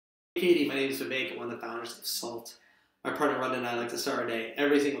Hey Katie, my name is Vivek. I'm one of the founders of Salt. My partner Rhonda and I like to start our day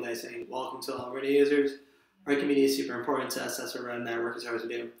every single day saying, "Welcome to all radio users. Our community is super important to us. That's what Rhonda and I work as hard as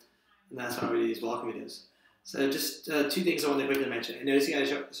we do. And that's why we do these welcome videos." So just two things I want to quickly mention. I noticed you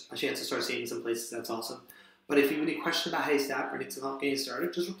guys got a chance to start seeing some places. That's awesome. But if you have any questions about how you staff or need some help getting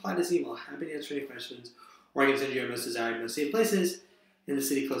started, just reply to this email. Happy to answer any questions. Or I can send you our most desired, most safe places in the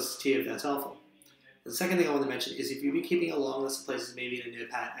city closest to you if that's helpful. The second thing I want to mention is if you've been keeping a long list of places, maybe in a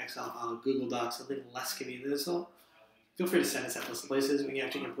Notepad, Excel file, Google Docs, something less convenient than this all, feel free to send us that list of places. We can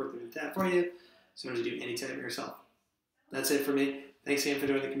actually import them into that for you, so you don't have to do any type yourself. That's it for me. Thanks again for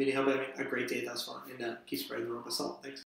joining the community. Hope you're having a great day thus far, and keep spreading the word with Salt. Thanks.